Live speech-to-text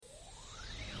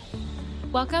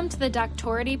Welcome to the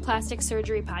Doctority Plastic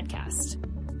Surgery Podcast.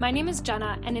 My name is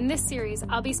Jenna, and in this series,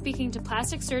 I'll be speaking to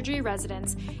plastic surgery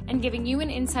residents and giving you an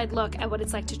inside look at what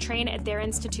it's like to train at their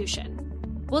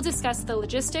institution. We'll discuss the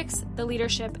logistics, the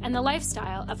leadership, and the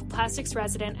lifestyle of a plastics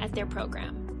resident at their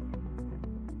program.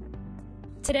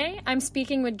 Today, I'm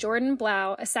speaking with Jordan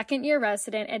Blau, a second-year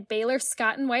resident at Baylor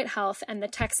Scott & White Health and the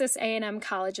Texas A&M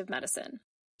College of Medicine.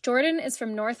 Jordan is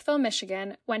from Northville,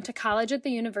 Michigan, went to college at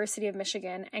the University of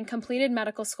Michigan, and completed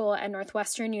medical school at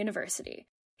Northwestern University.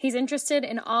 He's interested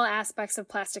in all aspects of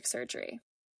plastic surgery.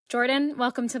 Jordan,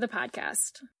 welcome to the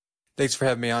podcast. Thanks for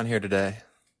having me on here today.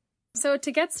 So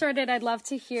to get started, I'd love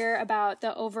to hear about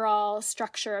the overall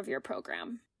structure of your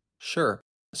program. Sure.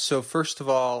 So first of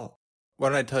all, why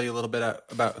don't I tell you a little bit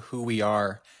about who we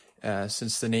are,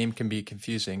 since the name can be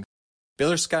confusing.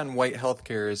 Baylor Scott & White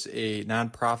Healthcare is a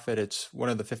nonprofit. It's one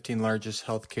of the 15 largest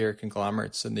healthcare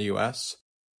conglomerates in the U.S.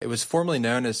 It was formerly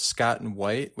known as Scott &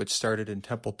 White, which started in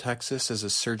Temple, Texas as a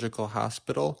surgical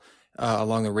hospital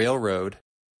along the railroad,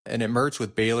 and it merged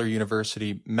with Baylor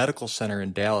University Medical Center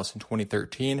in Dallas in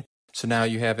 2013. So now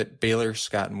you have it Baylor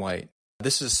Scott & White.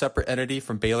 This is a separate entity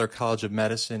from Baylor College of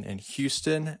Medicine in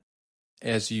Houston.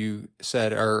 As you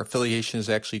said, our affiliation is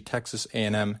actually Texas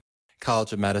A&M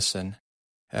College of Medicine.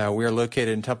 We are located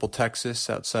in Temple, Texas,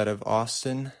 outside of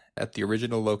Austin at the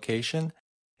original location,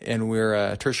 and we're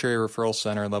a tertiary referral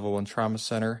center, level 1 trauma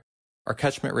center. Our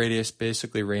catchment radius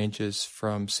basically ranges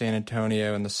from San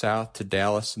Antonio in the south to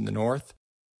Dallas in the north,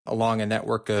 along a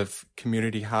network of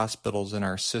community hospitals in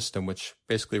our system, which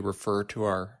basically refer to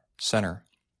our center.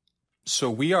 So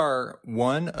we are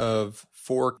one of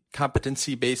 4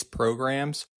 competency-based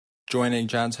programs joining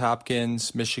Johns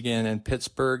Hopkins, Michigan, and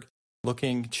Pittsburgh,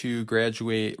 looking to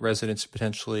graduate residents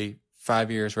potentially 5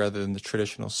 years rather than the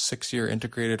traditional 6-year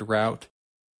integrated route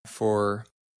for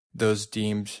those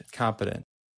deemed competent.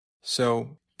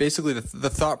 So basically the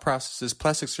thought process is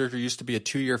plastic surgery used to be a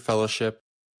 2-year fellowship.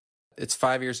 It's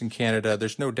 5 years in Canada.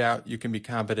 There's no doubt you can be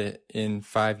competent in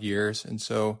 5 years. And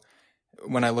so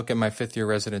when I look at my 5th-year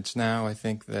residents now, I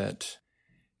think that,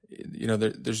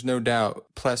 there's no doubt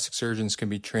plastic surgeons can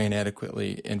be trained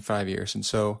adequately in 5 years. And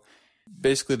so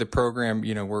basically the program,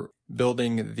 we're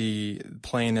building the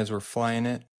plane as we're flying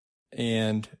it,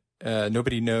 and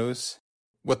nobody knows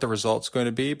what the result's going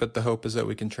to be, but the hope is that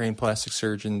we can train plastic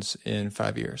surgeons in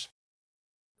 5 years.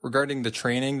 Regarding the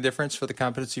training difference for the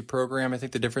competency program, I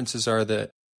think the differences are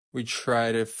that we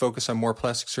try to focus on more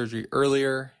plastic surgery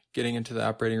earlier, getting into the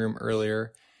operating room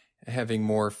earlier, having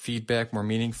more feedback, more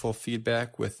meaningful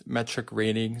feedback with metric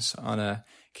ratings on a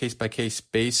case-by-case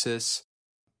basis,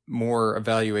 more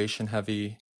evaluation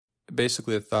heavy.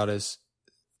 Basically, the thought is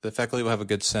the faculty will have a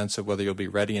good sense of whether you'll be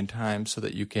ready in time so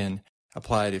that you can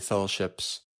apply to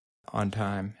fellowships on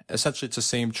time. Essentially, it's the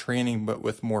same training, but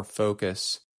with more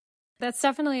focus. That's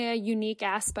definitely a unique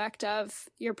aspect of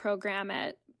your program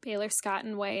at Baylor Scott &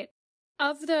 White.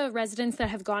 Of the residents that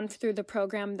have gone through the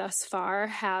program thus far,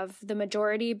 have the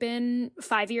majority been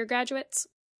 5-year graduates?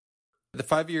 The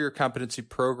 5-year competency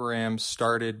program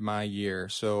started my year,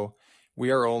 so we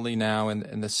are only now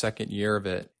in the second year of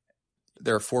it.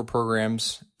 There are 4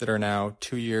 programs that are now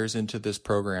 2 years into this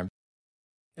program.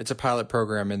 It's a pilot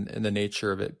program in the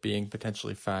nature of it being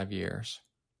potentially 5 years.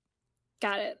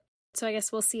 Got it. So I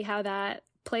guess we'll see how that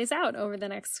plays out over the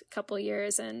next couple of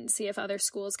years and see if other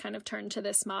schools kind of turn to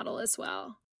this model as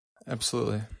well.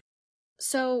 Absolutely.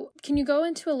 So can you go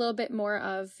into a little bit more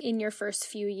of, in your first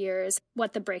few years,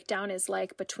 what the breakdown is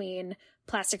like between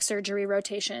plastic surgery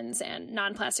rotations and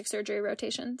non-plastic surgery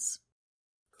rotations?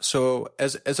 So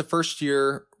as a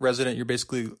first-year resident, you're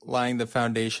basically laying the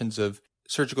foundations of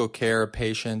surgical care of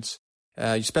patients.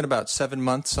 You spend about 7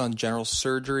 months on general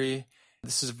surgery.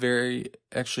 This is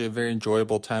actually a very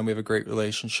enjoyable time. We have a great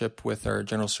relationship with our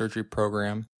general surgery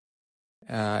program.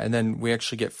 And then we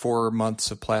actually get 4 months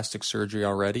of plastic surgery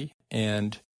already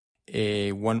and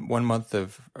a one month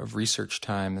of research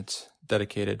time that's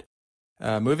dedicated.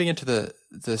 Moving into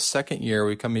the second year,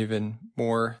 we become even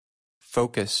more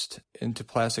focused into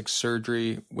plastic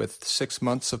surgery with 6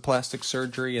 months of plastic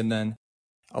surgery and then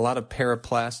a lot of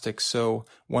paraplastics. So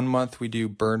 1 month we do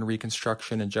burn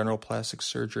reconstruction and general plastic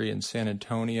surgery in San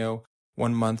Antonio.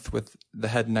 1 month with the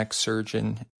head and neck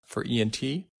surgeon for ENT.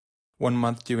 1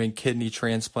 month doing kidney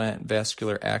transplant and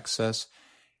vascular access.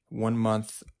 1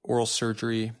 month oral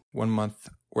surgery. 1 month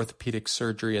orthopedic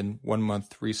surgery, and 1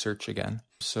 month research again.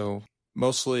 So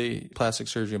mostly plastic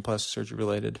surgery and plastic surgery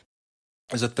related.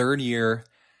 As a third year,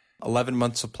 11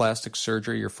 months of plastic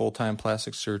surgery, your full-time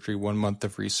plastic surgery, 1 month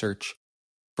of research.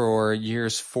 For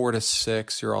years 4 to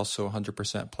 6, you're also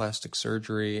 100% plastic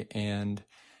surgery, and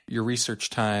your research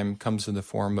time comes in the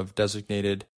form of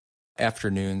designated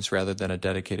afternoons rather than a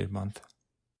dedicated month.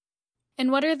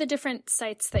 And what are the different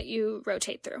sites that you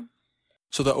rotate through?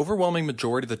 So the overwhelming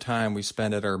majority of the time we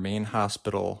spend at our main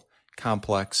hospital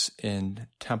complex in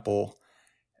Temple.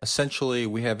 Essentially,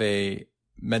 we have a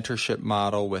mentorship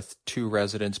model with 2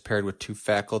 residents paired with 2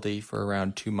 faculty for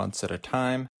around 2 months at a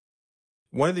time.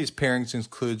 One of these pairings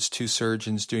includes 2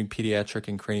 surgeons doing pediatric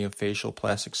and craniofacial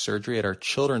plastic surgery at our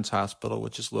children's hospital,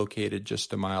 which is located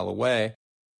just a mile away.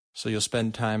 So you'll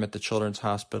spend time at the children's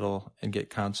hospital and get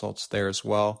consults there as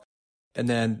well. And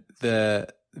then the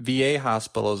VA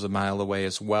hospital is a mile away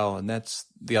as well, and that's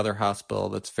the other hospital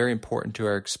that's very important to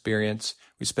our experience.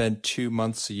 We spend 2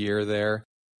 months a year there,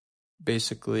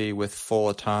 basically with full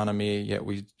autonomy, yet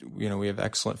we have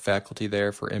excellent faculty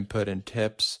there for input and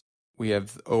tips. We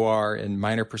have OR and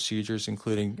minor procedures,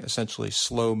 including essentially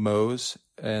slow Mohs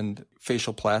and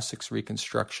facial plastics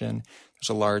reconstruction. There's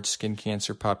a large skin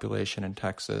cancer population in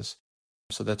Texas,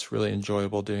 so that's really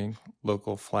enjoyable doing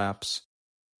local flaps.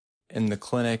 In the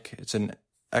clinic, it's an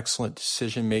excellent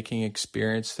decision-making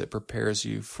experience that prepares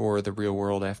you for the real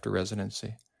world after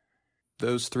residency.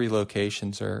 Those 3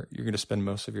 locations you're going to spend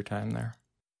most of your time there.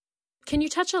 Can you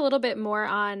touch a little bit more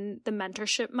on the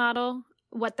mentorship model,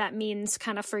 what that means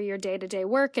kind of for your day-to-day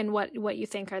work and what you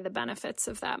think are the benefits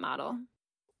of that model?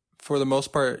 For the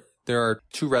most part, there are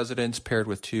 2 residents paired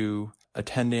with 2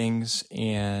 attendings,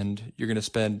 and you're going to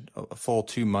spend a full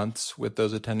 2 months with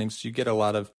those attendings. You get a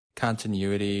lot of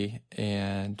continuity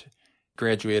and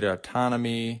graduated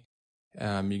autonomy.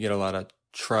 You get a lot of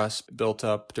trust built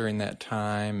up during that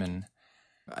time, and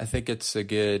I think it's a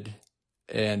good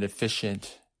and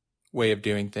efficient way of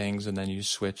doing things. And then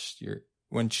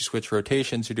once you switch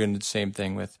rotations, you're doing the same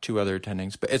thing with 2 other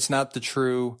attendings. But it's not the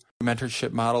true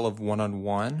mentorship model of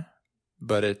one-on-one,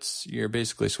 but you're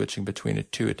basically switching between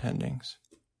 2 attendings.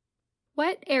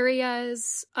 What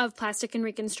areas of plastic and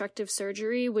reconstructive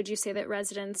surgery would you say that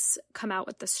residents come out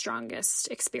with the strongest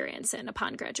experience in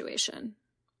upon graduation?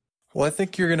 Well, I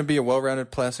think you're going to be a well-rounded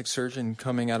plastic surgeon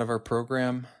coming out of our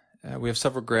program. We have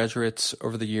several graduates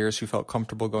over the years who felt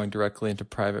comfortable going directly into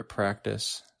private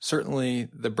practice. Certainly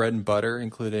the bread and butter,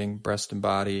 including breast and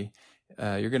body,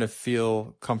 you're going to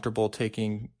feel comfortable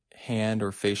taking hand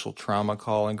or facial trauma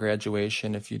call in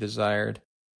graduation if you desired.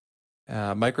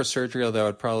 Microsurgery, although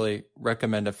I'd probably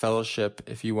recommend a fellowship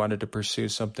if you wanted to pursue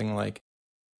something like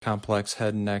complex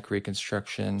head and neck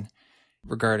reconstruction.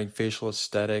 Regarding facial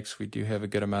aesthetics, we do have a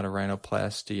good amount of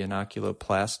rhinoplasty and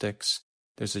oculoplastics.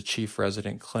 There's a chief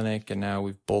resident clinic, and now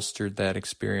we've bolstered that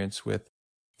experience with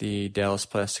the Dallas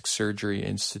Plastic Surgery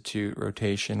Institute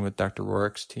rotation with Dr.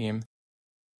 Rorick's team.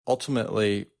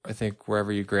 Ultimately, I think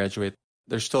wherever you graduate,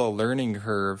 there's still a learning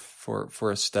curve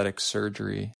for aesthetic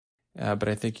surgery. But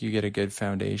I think you get a good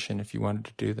foundation if you wanted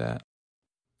to do that.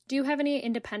 Do you have any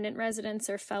independent residents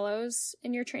or fellows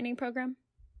in your training program?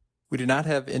 We do not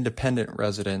have independent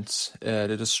residents.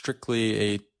 It is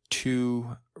strictly a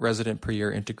 2 resident per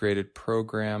year integrated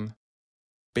program.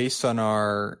 Based on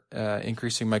our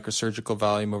increasing microsurgical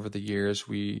volume over the years,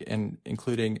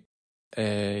 including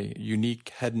a unique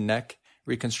head and neck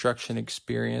reconstruction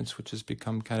experience, which has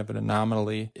become kind of an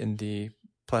anomaly in the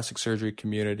plastic surgery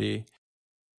community,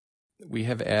 we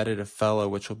have added a fellow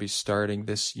which will be starting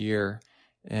this year,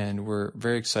 and we're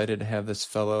very excited to have this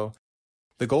fellow.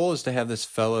 The goal is to have this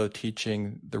fellow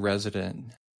teaching the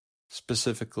resident.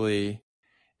 Specifically,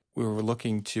 we were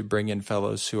looking to bring in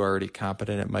fellows who are already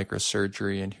competent at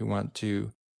microsurgery and who want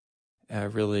to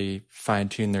really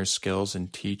fine-tune their skills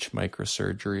and teach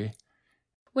microsurgery.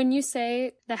 When you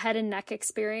say the head and neck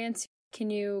experience,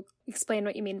 can you explain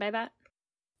what you mean by that?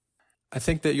 I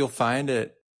think that you'll find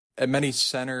it at many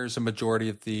centers, a majority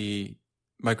of the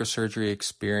microsurgery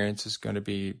experience is going to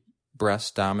be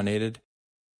breast dominated.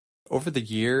 Over the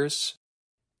years,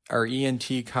 our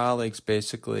ENT colleagues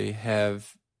basically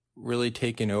have really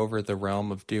taken over the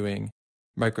realm of doing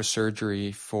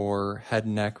microsurgery for head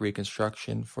and neck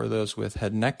reconstruction for those with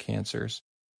head and neck cancers.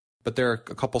 But there are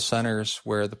a couple centers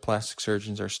where the plastic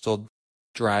surgeons are still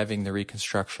driving the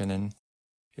reconstruction, and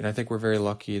I think we're very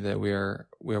lucky that we are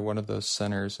one of those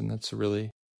centers, and that's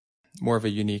really more of a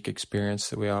unique experience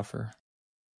that we offer.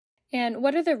 And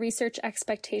what are the research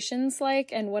expectations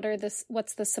like, and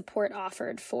what's the support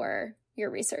offered for your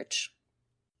research?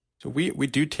 So we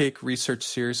do take research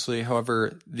seriously.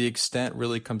 However, the extent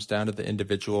really comes down to the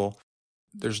individual.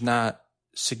 There's not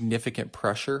significant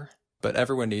pressure, but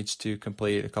everyone needs to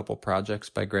complete a couple projects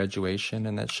by graduation,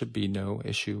 and that should be no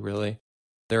issue, really.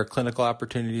 There are clinical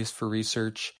opportunities for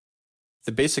research.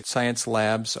 The basic science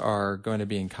labs are going to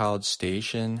be in College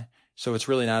Station, so it's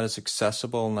really not as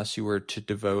accessible unless you were to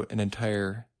devote an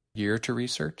entire year to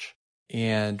research.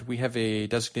 And we have a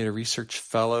designated research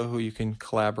fellow who you can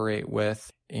collaborate with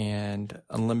and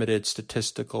unlimited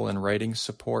statistical and writing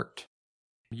support.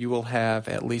 You will have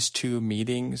at least 2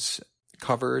 meetings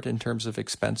covered in terms of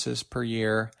expenses per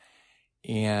year,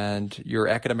 and your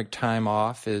academic time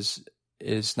off is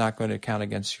not going to count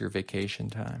against your vacation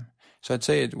time. So I'd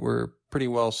say we're pretty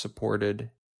well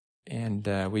supported, and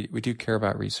we do care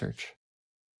about research.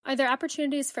 Are there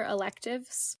opportunities for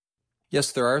electives?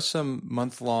 Yes, there are some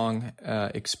month-long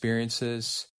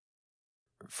experiences.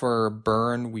 For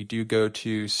Burn, we do go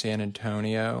to San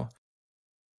Antonio.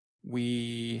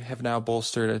 We have now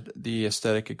bolstered the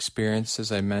aesthetic experience,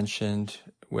 as I mentioned,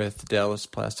 with Dallas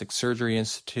Plastic Surgery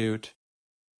Institute.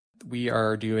 We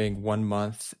are doing 1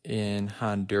 month in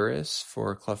Honduras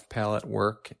for cleft palate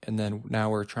work, and then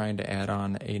now we're trying to add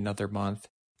on another month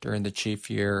during the chief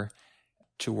year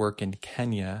to work in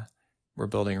Kenya. We're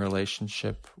building a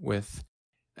relationship with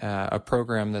a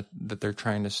program that they're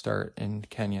trying to start in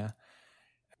Kenya.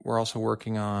 We're also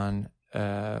working on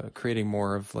creating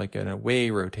more of like an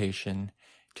away rotation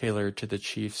tailored to the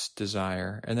chief's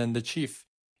desire. And then the chief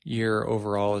year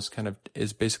overall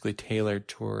is basically tailored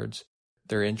towards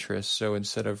their interests. So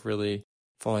instead of really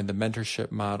following the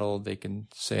mentorship model, they can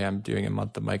say, I'm doing a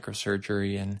month of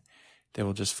microsurgery, and they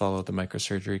will just follow the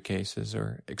microsurgery cases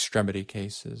or extremity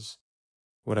cases,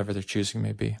 whatever their choosing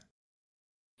may be.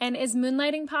 And is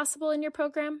moonlighting possible in your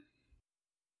program?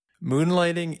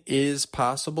 Moonlighting is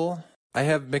possible. I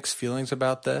have mixed feelings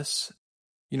about this.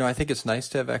 I think it's nice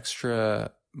to have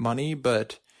extra money,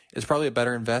 but it's probably a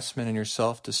better investment in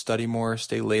yourself to study more,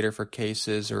 stay later for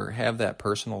cases, or have that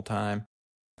personal time.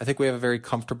 I think we have a very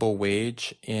comfortable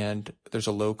wage, and there's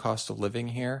a low cost of living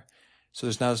here. So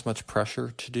there's not as much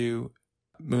pressure to do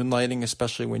moonlighting,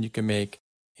 especially when you can make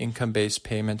income-based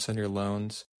payments on your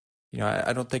loans.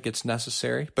 I don't think it's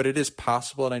necessary, but it is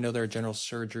possible. And I know there are general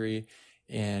surgery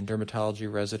and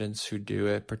dermatology residents who do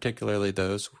it, particularly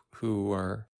those who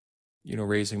are,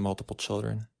 raising multiple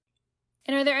children.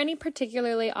 And are there any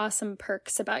particularly awesome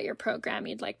perks about your program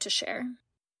you'd like to share?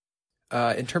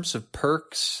 In terms of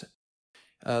perks,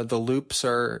 the loops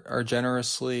are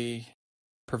generously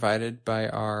provided by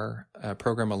our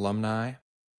program alumni.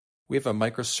 We have a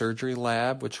microsurgery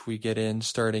lab, which we get in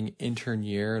starting intern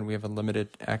year, and we have unlimited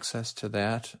access to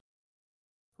that.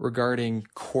 Regarding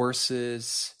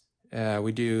courses,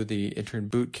 we do the intern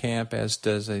boot camp, as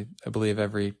does, I believe,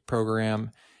 every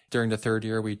program. During the 3rd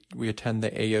year, we attend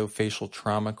the AO facial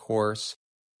trauma course.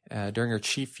 During our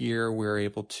chief year, we're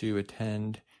able to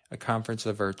attend a conference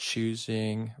of our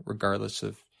choosing, regardless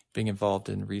of being involved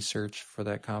in research for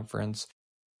that conference.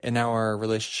 And now our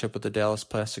relationship with the Dallas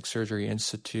Plastic Surgery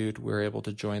Institute, we're able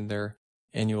to join their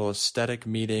annual aesthetic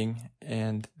meeting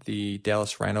and the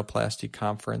Dallas Rhinoplasty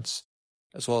Conference,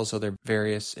 as well as other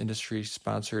various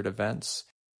industry-sponsored events.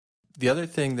 The other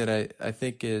thing that I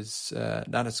think is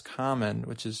not as common,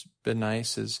 which has been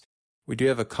nice, is we do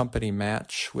have a company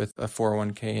match with a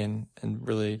 401k and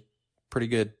really pretty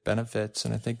good benefits.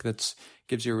 And I think that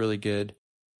gives you a really good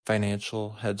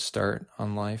financial head start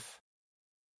on life.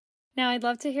 Now, I'd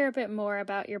love to hear a bit more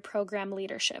about your program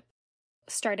leadership,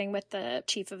 starting with the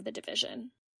chief of the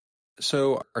division.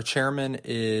 So our chairman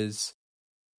is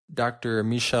Dr.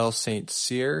 Michel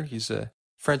St-Cyr. He's a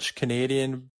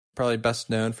French-Canadian, probably best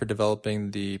known for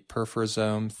developing the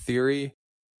perforosome theory.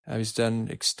 He's done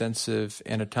extensive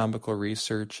anatomical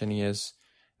research, and he has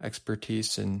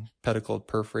expertise in pedicled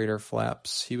perforator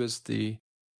flaps. He was the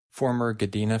former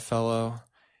Gadina Fellow,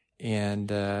 and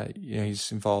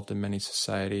he's involved in many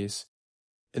societies.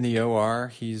 In the OR,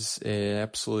 he's an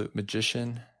absolute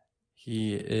magician.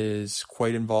 He is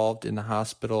quite involved in the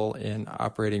hospital in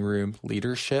operating room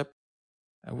leadership,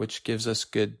 which gives us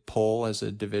good pull as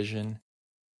a division.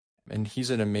 And he's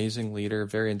an amazing leader,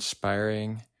 very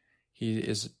inspiring. He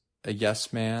is a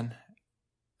yes man.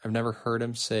 I've never heard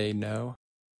him say no.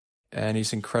 And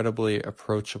he's incredibly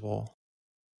approachable.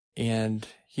 And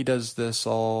he does this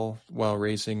all while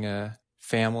raising a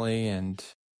family and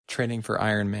training for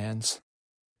Ironmans.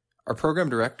 Our program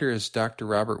director is Dr.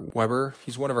 Robert Weber.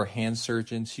 He's one of our hand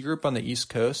surgeons. He grew up on the East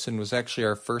Coast and was actually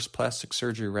our first plastic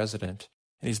surgery resident,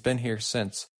 and he's been here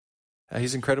since.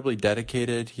 He's incredibly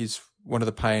dedicated. He's one of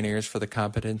the pioneers for the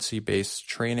competency-based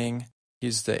training.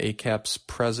 He's the ACAPS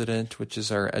president, which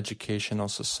is our educational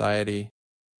society.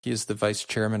 He is the vice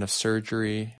chairman of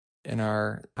surgery in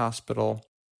our hospital.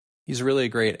 He's really a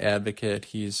great advocate.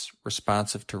 He's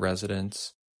responsive to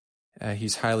residents.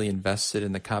 He's highly invested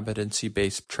in the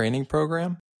competency-based training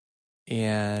program,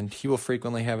 and he will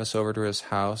frequently have us over to his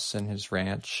house and his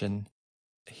ranch. And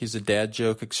he's a dad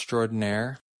joke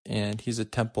extraordinaire, and he's a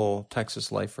Temple,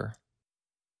 Texas lifer.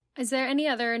 Is there any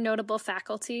other notable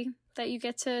faculty that you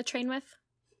get to train with?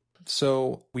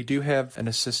 So we do have an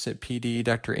assistant PD,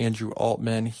 Dr. Andrew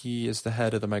Altman. He is the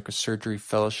head of the Microsurgery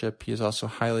Fellowship. He is also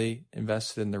highly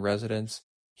invested in the residents.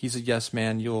 He's a yes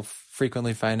man. You'll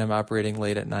frequently find him operating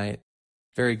late at night.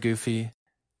 Very goofy,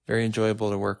 very enjoyable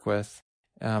to work with.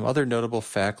 Other notable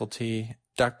faculty,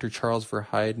 Dr. Charles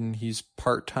Verheiden. He's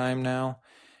part-time now,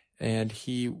 and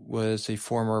he was a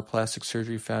former Plastic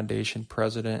Surgery Foundation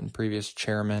president and previous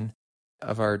chairman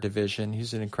of our division.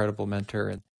 He's an incredible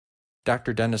mentor.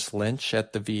 Dr. Dennis Lynch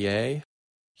at the VA.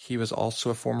 He was also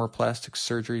a former Plastic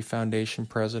Surgery Foundation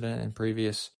president and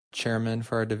previous chairman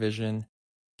for our division.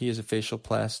 He is a facial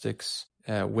plastics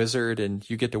wizard, and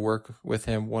you get to work with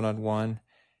him one-on-one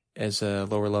as a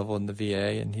lower level in the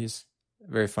VA, and he's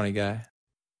a very funny guy.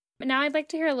 Now I'd like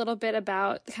to hear a little bit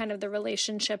about kind of the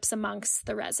relationships amongst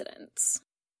the residents.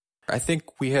 I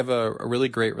think we have a really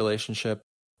great relationship.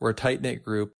 We're a tight-knit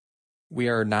group. We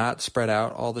are not spread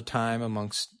out all the time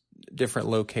amongst different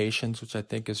locations, which I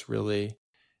think is really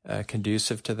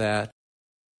conducive to that.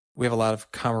 We have a lot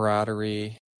of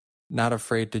camaraderie, not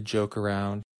afraid to joke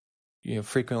around.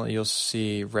 Frequently you'll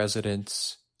see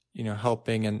residents,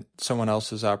 helping in someone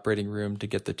else's operating room to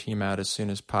get the team out as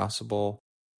soon as possible.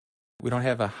 We don't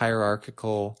have a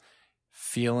hierarchical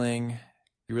feeling.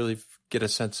 You really get a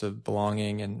sense of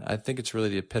belonging, and I think it's really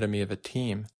the epitome of a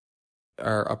team.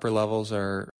 Our upper levels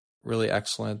are really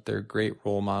excellent. They're great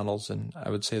role models, and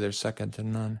I would say they're second to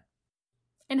none.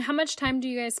 And how much time do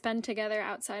you guys spend together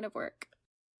outside of work?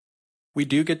 We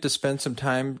do get to spend some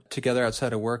time together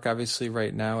outside of work. Obviously,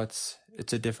 right now it's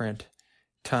a different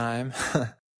time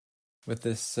with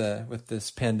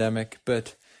this pandemic.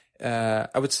 But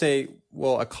I would say,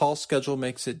 a call schedule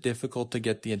makes it difficult to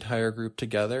get the entire group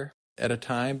together at a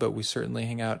time, but we certainly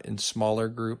hang out in smaller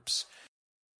groups.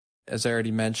 As I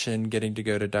already mentioned, getting to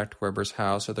go to Dr. Weber's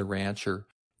house or the ranch, or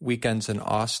weekends in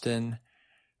Austin,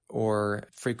 or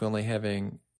frequently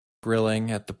having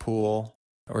grilling at the pool,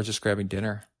 or just grabbing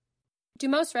dinner. Do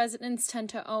most residents tend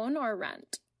to own or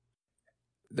rent?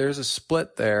 There's a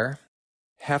split there.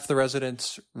 Half the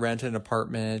residents rent an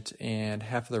apartment, and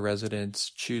half of the residents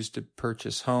choose to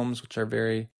purchase homes, which are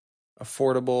very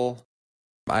affordable.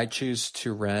 I choose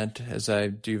to rent, as I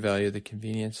do value the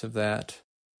convenience of that.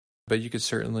 But you could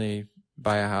certainly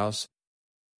buy a house.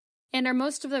 And are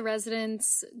most of the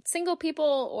residents single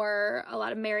people, or a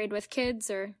lot of married with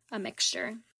kids, or a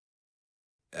mixture?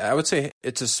 I would say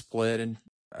it's a split, and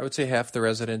I would say half the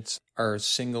residents are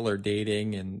single or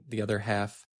dating, and the other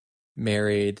half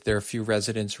married. There are a few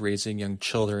residents raising young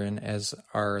children, as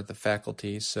are the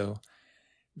faculty. So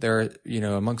there are,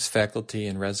 amongst faculty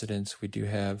and residents, we do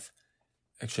have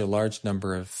actually a large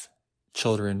number of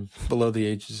children below the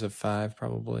ages of 5,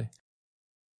 probably.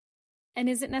 And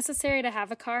is it necessary to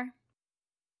have a car?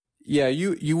 Yeah,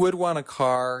 you would want a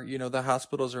car. The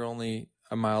hospitals are only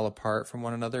a mile apart from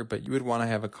one another, but you would want to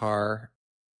have a car,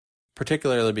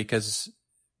 particularly because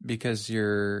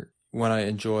you want to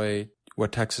enjoy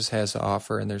what Texas has to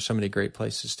offer, and there's so many great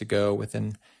places to go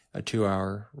within a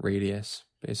 2-hour radius,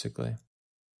 basically.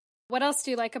 What else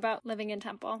do you like about living in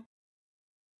Temple?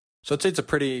 So I'd say it's a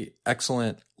pretty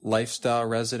excellent lifestyle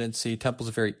residency. Temple's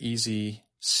a very easy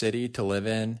city to live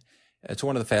in. It's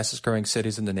one of the fastest growing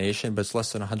cities in the nation, but it's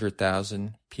less than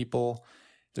 100,000 people.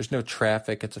 There's no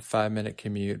traffic. It's a 5-minute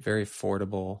commute, very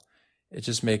affordable. It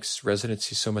just makes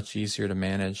residency so much easier to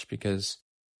manage because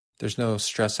there's no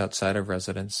stress outside of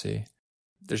residency.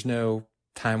 There's no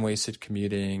time wasted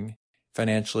commuting.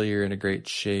 Financially, you're in a great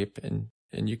shape, and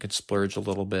you can splurge a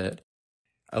little bit.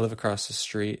 I live across the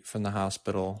street from the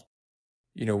hospital.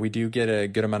 We do get a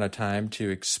good amount of time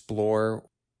to explore.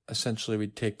 Essentially, we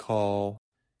take call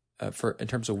in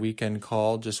terms of weekend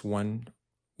call, just one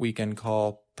weekend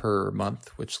call per month,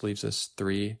 which leaves us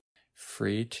 3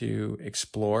 free to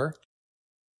explore.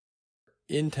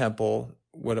 In Temple,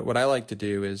 what I like to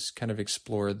do is kind of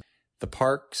explore the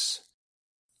parks.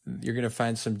 You're going to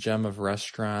find some gem of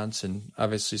restaurants and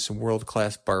obviously some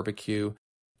world-class barbecue.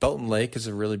 Belton Lake is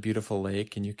a really beautiful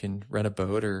lake, and you can rent a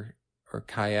boat or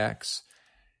kayaks.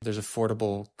 There's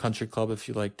affordable country club if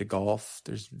you like to golf.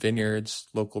 There's vineyards,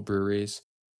 local breweries.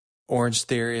 Orange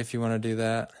Theory if you want to do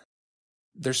that.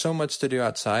 There's so much to do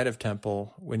outside of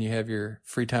Temple when you have your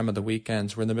free time of the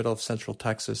weekends. We're in the middle of Central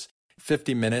Texas.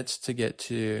 50 minutes to get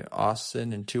to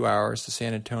Austin and 2 hours to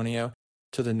San Antonio.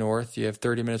 To the north, you have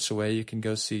 30 minutes away. You can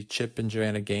go see Chip and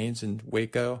Joanna Gaines in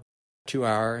Waco. 2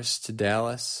 hours to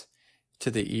Dallas. To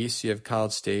the east, you have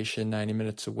College Station, 90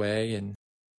 minutes away, and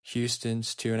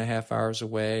Houston's 2.5 hours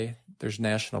away. There's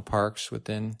national parks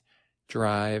within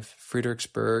drive.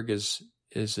 Fredericksburg is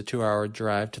a 2-hour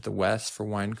drive to the west for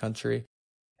wine country.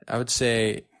 I would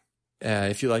say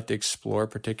if you like to explore,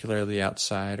 particularly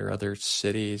outside or other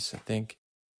cities, I think,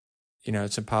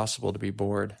 it's impossible to be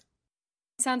bored.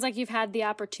 Sounds like you've had the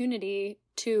opportunity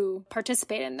to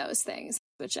participate in those things,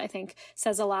 which I think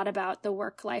says a lot about the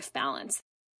work-life balance.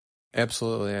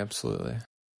 Absolutely, absolutely.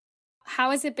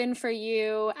 How has it been for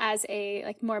you as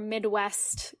a more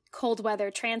Midwest cold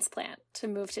weather transplant to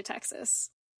move to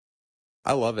Texas?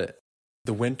 I love it.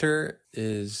 The winter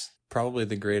is probably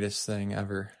the greatest thing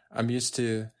ever. I'm used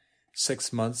to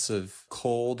 6 months of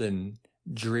cold and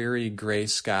dreary gray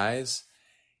skies.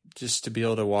 Just to be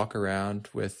able to walk around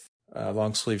with a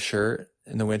long sleeve shirt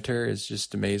in the winter is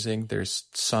just amazing. There's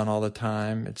sun all the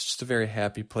time. It's just a very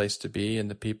happy place to be, and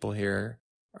the people here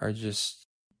are just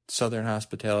Southern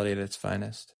hospitality at its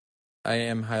finest. I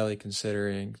am highly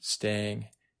considering staying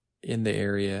in the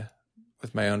area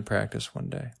with my own practice one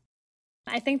day.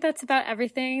 I think that's about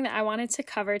everything that I wanted to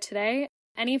cover today.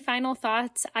 Any final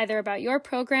thoughts either about your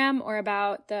program or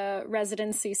about the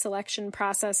residency selection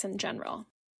process in general?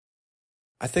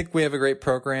 I think we have a great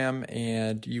program,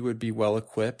 and you would be well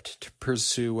equipped to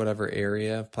pursue whatever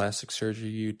area of plastic surgery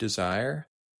you desire.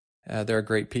 There are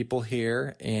great people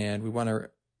here, and we want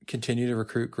to continue to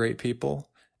recruit great people.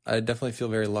 I definitely feel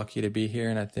very lucky to be here,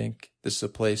 and I think this is a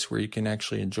place where you can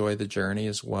actually enjoy the journey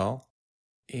as well.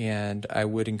 And I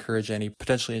would encourage any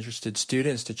potentially interested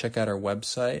students to check out our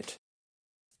website.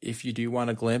 If you do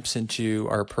want a glimpse into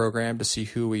our program to see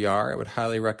who we are, I would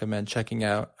highly recommend checking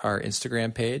out our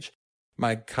Instagram page.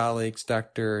 My colleagues,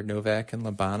 Dr. Novak and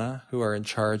Labana, who are in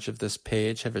charge of this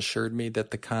page, have assured me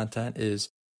that the content is,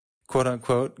 quote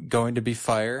unquote, going to be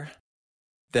fire.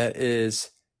 That is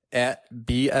at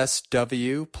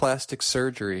BSW Plastic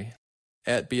Surgery,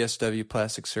 at BSW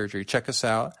Plastic Surgery. Check us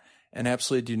out, and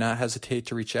absolutely do not hesitate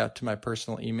to reach out to my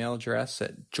personal email address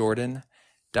at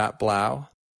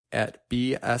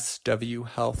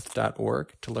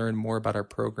jordan.blau@bswhealth.org to learn more about our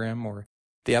program or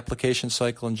the application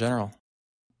cycle in general.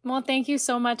 Well, thank you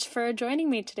so much for joining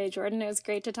me today, Jordan. It was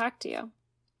great to talk to you.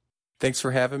 Thanks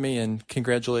for having me, and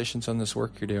congratulations on this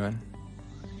work you're doing.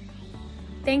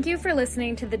 Thank you for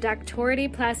listening to the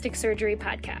Doctority Plastic Surgery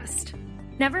Podcast.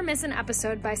 Never miss an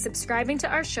episode by subscribing to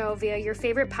our show via your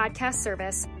favorite podcast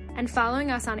service and following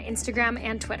us on Instagram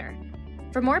and Twitter.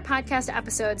 For more podcast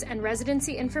episodes and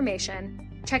residency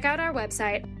information, check out our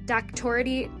website,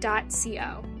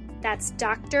 doctority.co. That's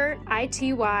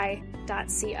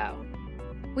doctority.co.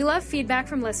 We love feedback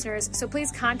from listeners, so please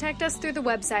contact us through the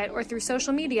website or through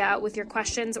social media with your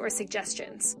questions or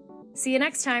suggestions. See you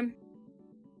next time.